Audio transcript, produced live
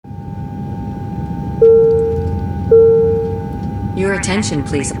Your attention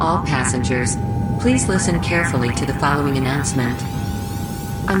please all passengers. Please listen carefully to the following announcement.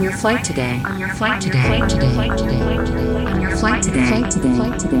 On your flight today,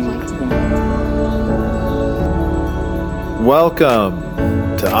 Welcome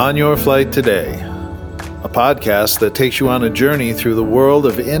to On Your Flight Today, a podcast that takes you on a journey through the world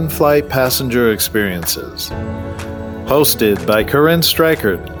of in-flight passenger experiences. Hosted by Corinne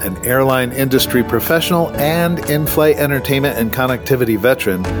Streichert, an airline industry professional and in-flight entertainment and connectivity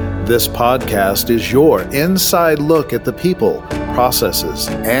veteran, this podcast is your inside look at the people, processes,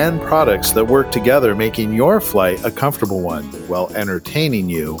 and products that work together, making your flight a comfortable one while entertaining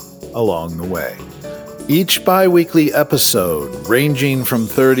you along the way. Each bi-weekly episode, ranging from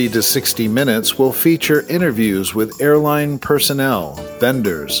 30 to 60 minutes, will feature interviews with airline personnel,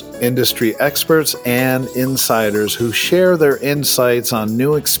 vendors, industry experts, and insiders who share their insights on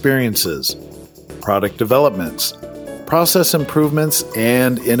new experiences, product developments, process improvements,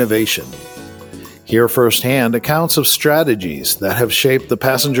 and innovation. Hear firsthand accounts of strategies that have shaped the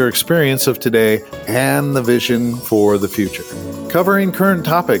passenger experience of today and the vision for the future. Covering current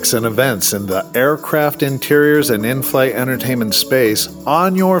topics and events in the aircraft interiors and in-flight entertainment space,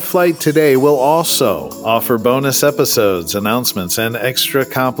 On Your Flight Today will also offer bonus episodes, announcements, and extra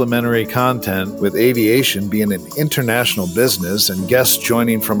complimentary content. With aviation being an international business and guests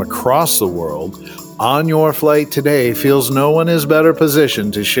joining from across the world, On Your Flight Today feels no one is better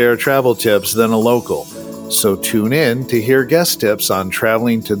positioned to share travel tips than a local. So tune in to hear guest tips on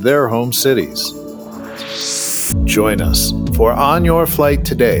traveling to their home cities. Join us for On Your Flight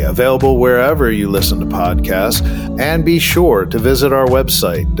Today, available wherever you listen to podcasts, and be sure to visit our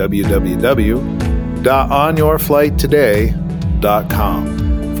website,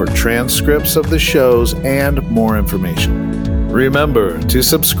 www.onyourflighttoday.com, for transcripts of the shows and more information. Remember to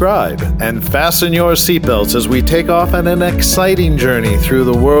subscribe and fasten your seatbelts as we take off on an exciting journey through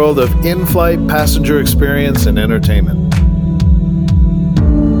the world of in-flight passenger experience and entertainment.